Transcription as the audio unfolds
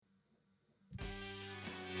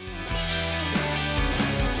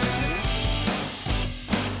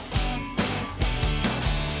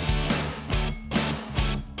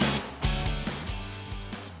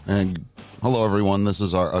And hello, everyone. This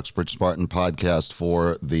is our Uxbridge Spartan podcast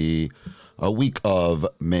for the week of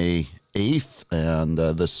May 8th. And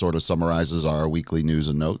this sort of summarizes our weekly news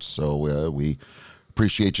and notes. So we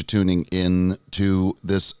appreciate you tuning in to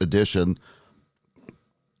this edition.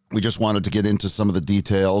 We just wanted to get into some of the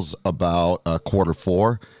details about quarter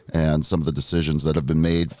four and some of the decisions that have been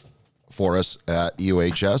made for us at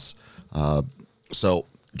UHS. So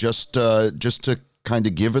just to kind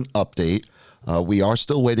of give an update, we are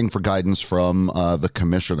still waiting for guidance from the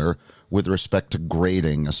commissioner with respect to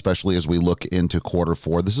grading, especially as we look into quarter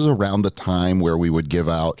four. This is around the time where we would give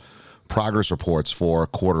out progress reports for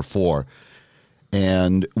quarter four.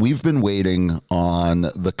 And we've been waiting on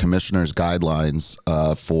the commissioner's guidelines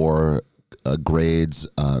for grades,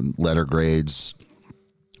 letter grades,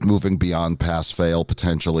 moving beyond pass-fail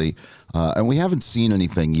potentially. And we haven't seen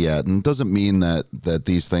anything yet. And it doesn't mean that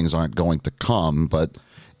these things aren't going to come, but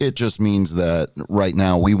it just means that right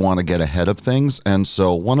now we want to get ahead of things. And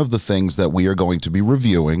so one of the things that we are going to be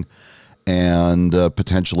reviewing and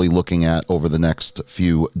potentially looking at over the next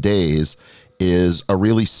few days is a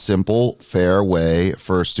really simple, fair way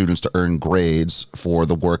for students to earn grades for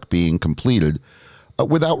the work being completed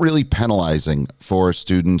without really penalizing for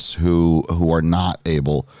students who are not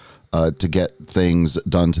able to get things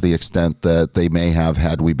done to the extent that they may have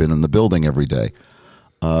had we been in the building every day.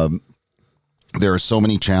 There are so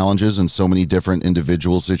many challenges and so many different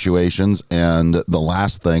individual situations, and the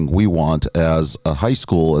last thing we want as a high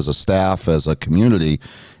school, as a staff, as a community,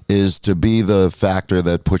 is to be the factor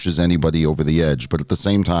that pushes anybody over the edge. But at the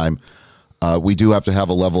same time, we do have to have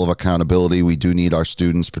a level of accountability. We do need our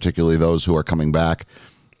students, particularly those who are coming back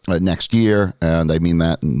next year, and I mean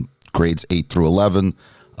that in grades 8 through 11,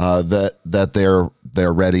 that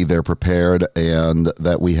they're ready, they're prepared, and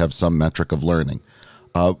that we have some metric of learning.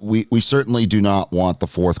 We certainly do not want the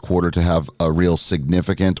fourth quarter to have a real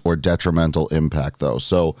significant or detrimental impact, though.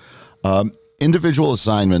 So individual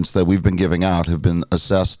assignments that we've been giving out have been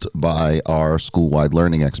assessed by our school-wide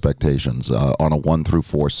learning expectations on a 1 through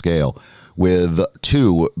 4 scale, with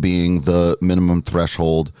 2 being the minimum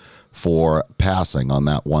threshold for passing on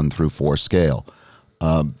that 1 through 4 scale.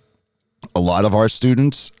 A lot of our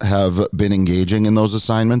students have been engaging in those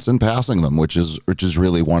assignments and passing them, which is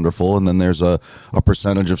really wonderful. And then there's a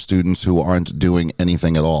percentage of students who aren't doing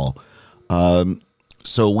anything at all.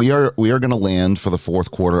 So we are going to land for the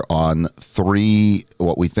fourth quarter on 3,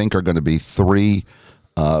 what we think are going to be 3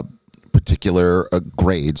 particular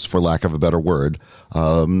grades, for lack of a better word.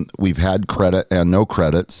 We've had credit and no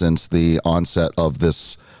credit since the onset of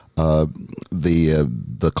this,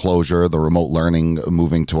 the closure, the remote learning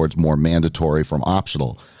moving towards more mandatory from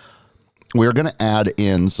optional. We're going to add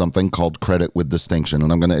in something called credit with distinction,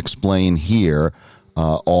 and I'm going to explain here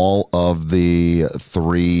all of the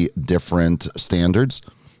 3 different standards.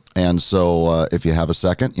 And so if you have a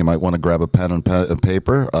second, you might want to grab a pen and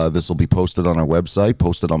paper. This will be posted on our website,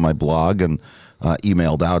 posted on my blog, and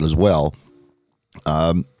emailed out as well.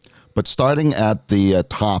 But starting at the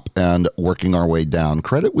top and working our way down,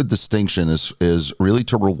 credit with distinction is really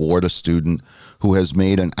to reward a student who has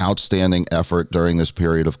made an outstanding effort during this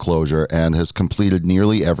period of closure and has completed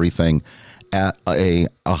nearly everything at a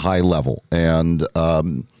high level. And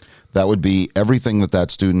that would be everything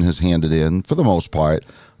that student has handed in, for the most part.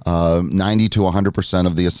 90 to 100%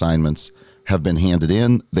 of the assignments have been handed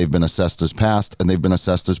in, they've been assessed as passed, and they've been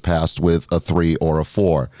assessed as passed with a 3 or a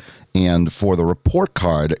 4. And for the report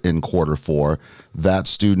card in quarter 4, that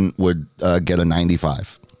student would get a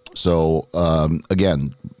 95. So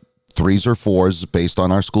again, 3s or 4s based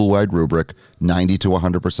on our school-wide rubric, 90 to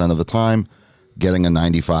 100% of the time, getting a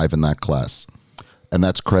 95 in that class. And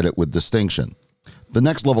that's credit with distinction. The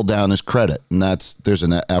next level down is credit, and there's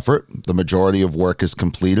an effort. The majority of work is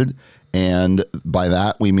completed, and by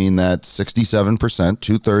that we mean that 67%,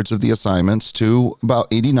 2/3 of the assignments to about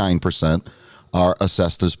 89% are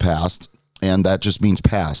assessed as passed, and that just means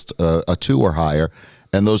passed, a 2 or higher,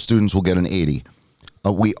 and those students will get an 80.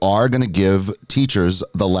 We are going to give teachers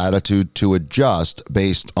the latitude to adjust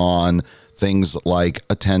based on things like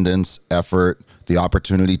attendance, effort, the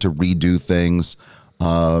opportunity to redo things,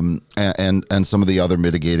 and some of the other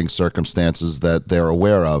mitigating circumstances that they're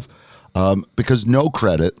aware of. Because no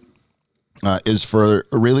credit is for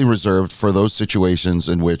really reserved for those situations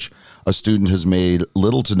in which a student has made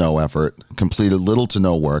little to no effort, completed little to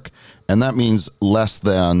no work, and that means less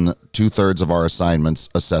than 2/3 of our assignments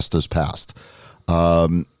assessed as passed,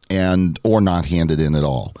 or not handed in at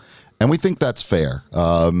all. And we think that's fair.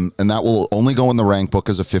 And that will only go in the rank book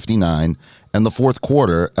as a 59. And the fourth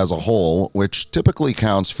quarter as a whole, which typically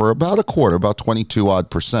counts for about a quarter, about 22 odd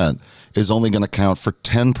percent, is only going to count for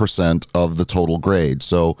 10% of the total grade.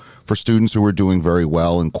 So for students who are doing very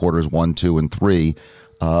well in quarters 1, 2, and 3,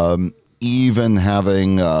 even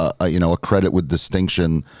having a credit with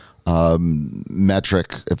distinction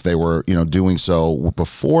metric, if they were doing so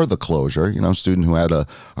before the closure, student who had a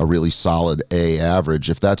really solid A average,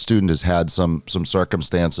 if that student has had some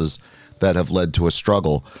circumstances that have led to a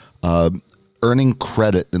struggle, earning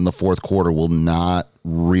credit in the fourth quarter will not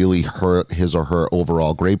really hurt his or her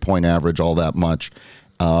overall grade point average all that much.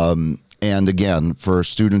 And again, for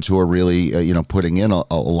students who are really putting in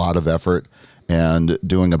a lot of effort and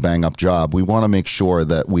doing a bang-up job, we want to make sure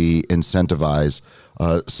that we incentivize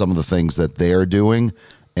some of the things that they're doing.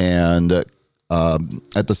 And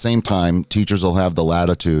at the same time, teachers will have the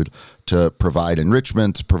latitude to provide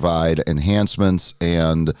enrichment, provide enhancements,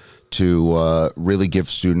 and to really give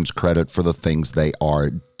students credit for the things they are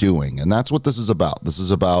doing. And that's what this is about. This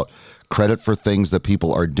is about credit for things that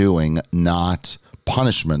people are doing, not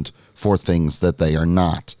punishment for things that they are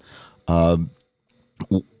not.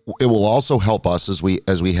 It will also help us as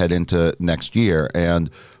we head into next year. And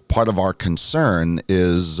part of our concern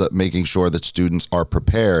is making sure that students are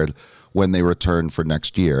prepared when they return for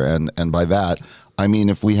next year. And by that, I mean,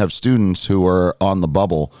 if we have students who are on the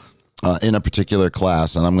bubble in a particular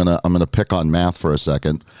class, and I'm gonna pick on math for a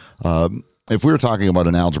second. If we were talking about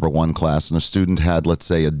an Algebra 1 class and a student had, let's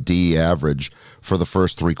say, a D average for the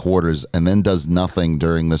first 3 quarters and then does nothing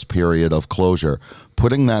during this period of closure,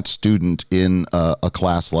 putting that student in a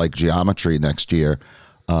class like geometry next year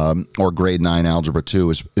or grade 9 Algebra 2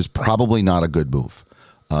 is probably not a good move.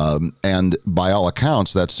 And by all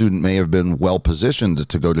accounts, that student may have been well positioned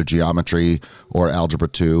to go to geometry or Algebra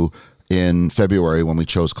 2 in February when we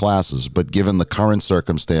chose classes. But given the current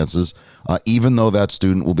circumstances, even though that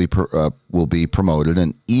student will be promoted,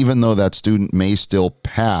 and even though that student may still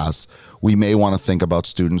pass, we may want to think about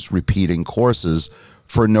students repeating courses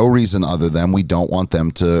for no reason other than we don't want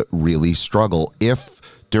them to really struggle if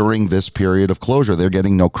during this period of closure they're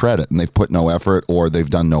getting no credit and they've put no effort or they've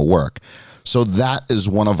done no work. So that is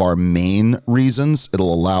one of our main reasons.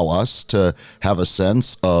 It'll allow us to have a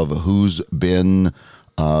sense of who's been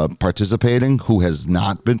participating, who has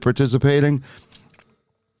not been participating,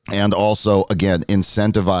 and also, again,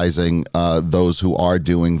 incentivizing those who are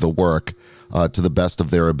doing the work to the best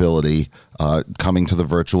of their ability, coming to the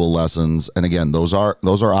virtual lessons. And again, those are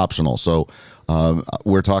optional. So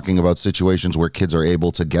we're talking about situations where kids are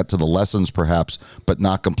able to get to the lessons perhaps, but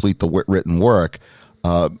not complete the written work.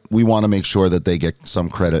 We want to make sure that they get some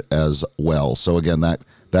credit as well. So again,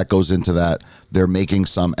 that goes into that. They're making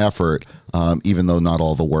some effort, even though not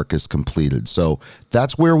all the work is completed. So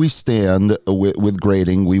that's where we stand with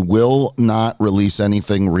grading. We will not release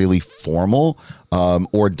anything really formal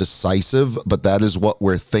or decisive, but that is what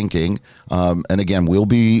we're thinking. And again, we'll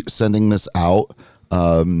be sending this out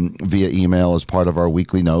via email as part of our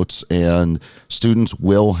weekly notes, and students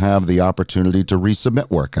will have the opportunity to resubmit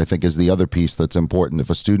work, I think, is the other piece that's important. If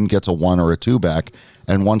a student gets a 1 or a 2 back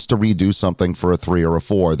and wants to redo something for a 3 or a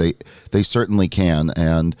 4, they certainly can.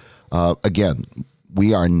 And again,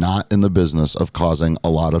 we are not in the business of causing a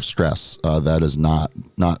lot of stress. That is not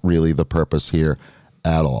really the purpose here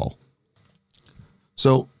at all.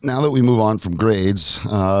 So now that we move on from grades,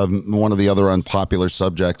 one of the other unpopular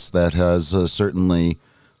subjects that has certainly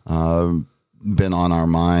been on our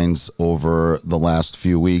minds over the last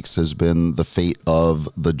few weeks has been the fate of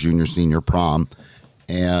the junior-senior prom.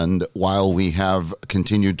 And while we have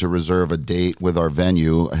continued to reserve a date with our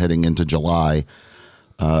venue heading into July,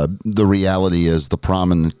 the reality is the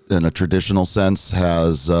prom in a traditional sense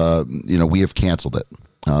has, we have canceled it.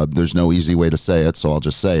 There's no easy way to say it, so I'll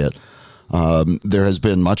just say it. There has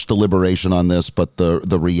been much deliberation on this, but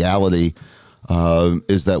the reality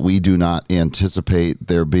is that we do not anticipate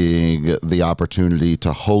there being the opportunity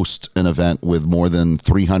to host an event with more than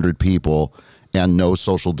 300 people and no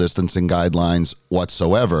social distancing guidelines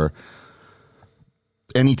whatsoever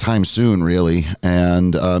anytime soon, really.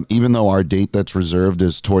 And even though our date that's reserved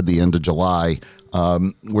is toward the end of July,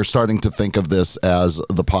 we're starting to think of this as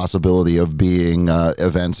the possibility of being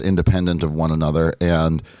events independent of one another,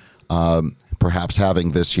 and perhaps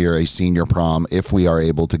having this year a senior prom if we are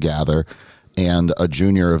able to gather, and a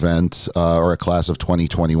junior event or a class of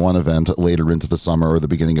 2021 event later into the summer or the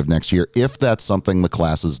beginning of next year, if that's something the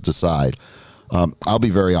classes decide. I'll be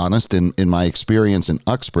very honest, in my experience in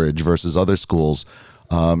Uxbridge versus other schools,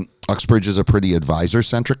 Uxbridge is a pretty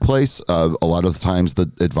advisor-centric place. A lot of the times the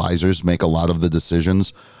advisors make a lot of the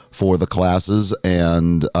decisions for the classes,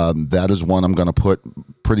 and that is one I'm going to put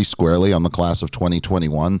pretty squarely on the class of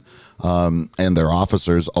 2021 and their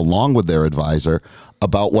officers, along with their advisor,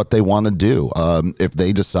 about what they want to do. If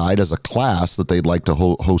they decide as a class that they'd like to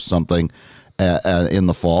host something in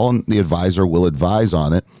the fall, and the advisor will advise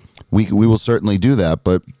on it, we will certainly do that.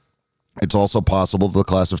 But it's also possible the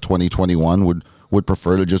class of 2021 would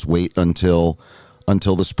prefer to just wait until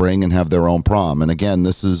the spring and have their own prom. And again,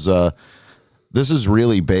 this is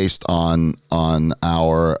really based on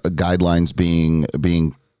our guidelines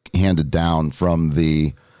being handed down from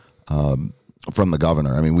the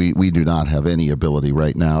governor. I mean, we do not have any ability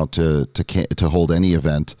right now to hold any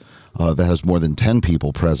event that has more than 10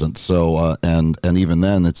 people present. So and even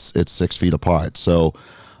then, it's 6 feet apart. So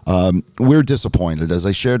we're disappointed. As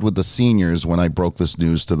I shared with the seniors when I broke this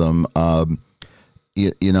news to them,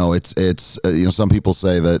 it's some people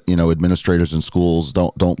say that administrators in schools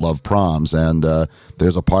don't love proms, and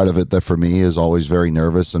there's a part of it that for me is always very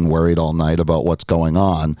nervous and worried all night about what's going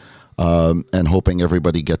on. And hoping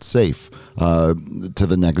everybody gets safe to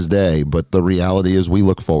the next day. But the reality is we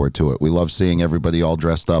look forward to it. We love seeing everybody all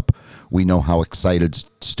dressed up. We know how excited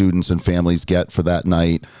students and families get for that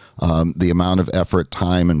night. The amount of effort,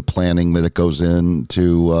 time, and planning that it goes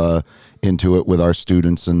into it with our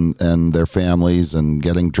students and their families, and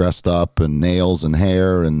getting dressed up, and nails and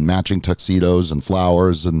hair and matching tuxedos and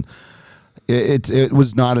flowers. And it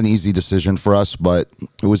was not an easy decision for us, but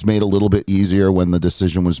it was made a little bit easier when the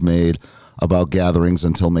decision was made about gatherings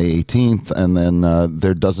until May 18th. And then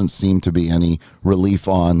there doesn't seem to be any relief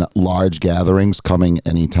on large gatherings coming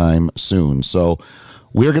anytime soon. So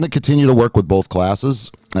we're going to continue to work with both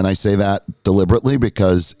classes. And I say that deliberately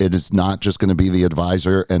because it is not just going to be the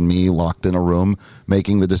advisor and me locked in a room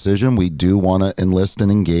making the decision. We do want to enlist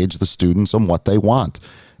and engage the students on what they want.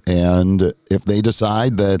 And if they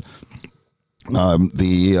decide that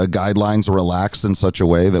the guidelines are relaxed in such a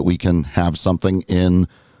way that we can have something in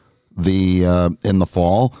the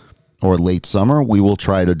fall or late summer, we will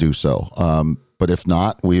try to do so. But if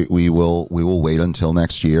not, we will wait until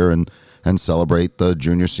next year and celebrate the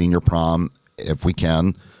junior senior prom if we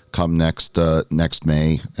can come next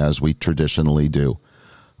May, as we traditionally do.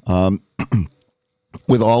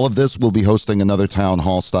 With all of this, we'll be hosting another town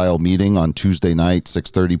hall style meeting on Tuesday night,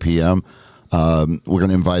 6:30 p.m. We're going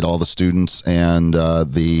to invite all the students and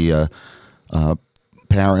the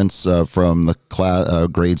parents from the class,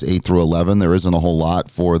 grades 8 through 11. There isn't a whole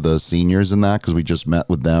lot for the seniors in that because we just met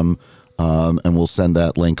with them, and we'll send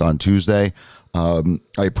that link on Tuesday. I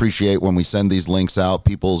appreciate when we send these links out.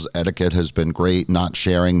 People's etiquette has been great. Not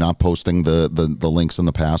sharing, not posting the links and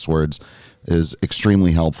the passwords is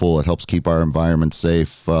extremely helpful. It helps keep our environment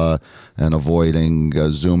safe and avoiding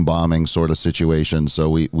Zoom bombing sort of situations. So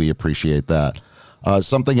we appreciate that.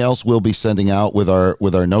 Something else we'll be sending out with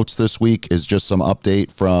our notes this week is just some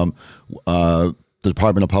update from the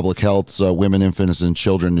Department of Public Health's Women, Infants, and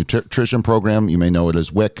Children Nutrition Program. You may know it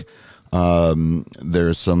as WIC.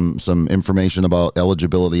 There's some information about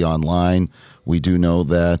eligibility online. We do know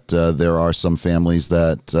that there are some families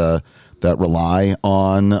that rely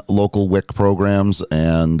on local WIC programs,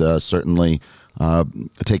 and certainly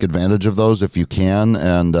take advantage of those if you can.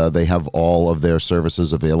 And they have all of their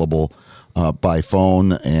services available by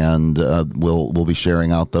phone, and we'll be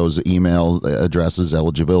sharing out those email addresses,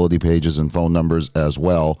 eligibility pages, and phone numbers as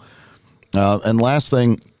well. And last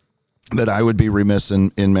thing that I would be remiss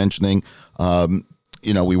in mentioning,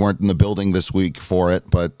 we weren't in the building this week for it,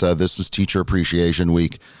 but this was Teacher Appreciation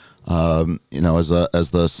Week. As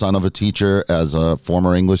the son of a teacher, as a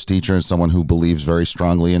former English teacher, and someone who believes very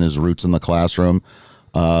strongly in his roots in the classroom,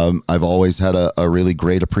 I've always had a really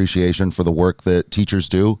great appreciation for the work that teachers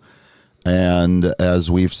do. And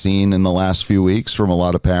as we've seen in the last few weeks from a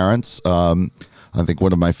lot of parents, I think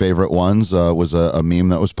one of my favorite ones was a meme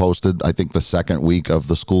that was posted, I think the second week of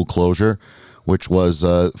the school closure, which was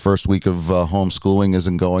first week of homeschooling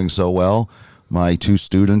isn't going so well. My 2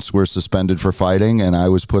 students were suspended for fighting, and I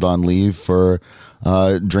was put on leave for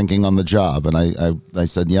drinking on the job. And I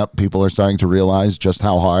said, yep, people are starting to realize just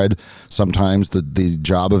how hard sometimes the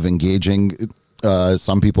job of engaging.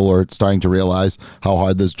 Some people are starting to realize how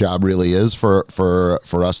hard this job really is for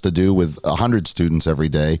us to do with 100 students every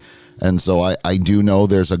day. And so I do know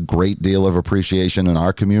there's a great deal of appreciation in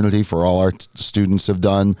our community for all our students have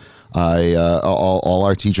done. All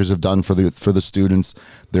our teachers have done for the students.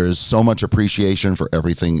 There is so much appreciation for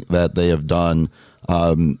everything that they have done,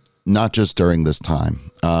 not just during this time.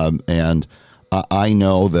 And I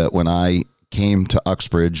know that when I came to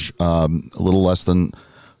Uxbridge a little less than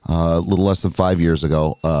 5 years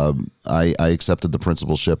ago, I accepted the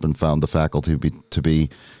principalship and found the faculty to be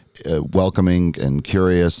welcoming and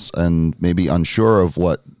curious and maybe unsure of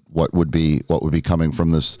what would be coming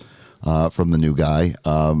from this from the new guy.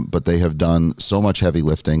 But they have done so much heavy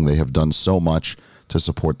lifting. They have done so much to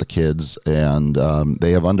support the kids, and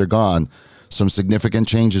they have undergone some significant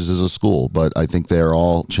changes as a school. But I think they're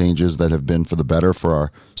all changes that have been for the better for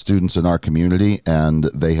our students in our community, and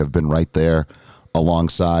they have been right there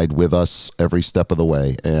alongside with us every step of the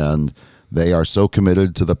way. And they are so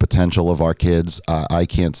committed to the potential of our kids. I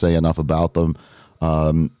can't say enough about them.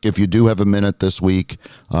 If you do have a minute this week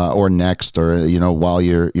or next, or while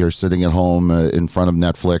you're sitting at home in front of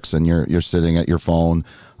Netflix and you're sitting at your phone,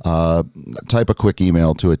 type a quick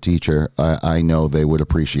email to a teacher. I know they would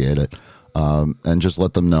appreciate it, and just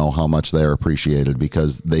let them know how much they're appreciated,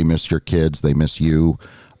 because they miss your kids, they miss you,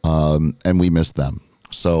 and we miss them.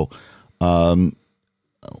 So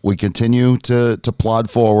we continue to plod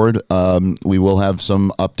forward. We will have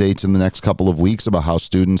some updates in the next couple of weeks about how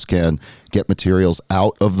students can get materials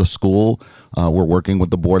out of the school. We're working with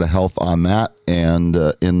the Board of Health on that, and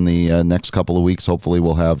in the next couple of weeks, hopefully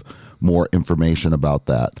we'll have more information about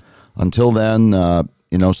that. Until then,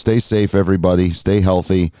 stay safe, everybody. Stay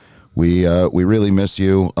healthy. We really miss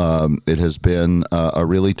you. It has been a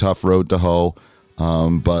really tough road to hoe,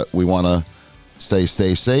 but we want to stay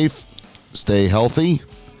safe, stay healthy,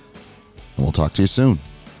 and we'll talk to you soon.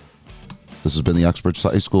 This has been the Uxbridge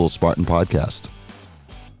High School Spartan Podcast.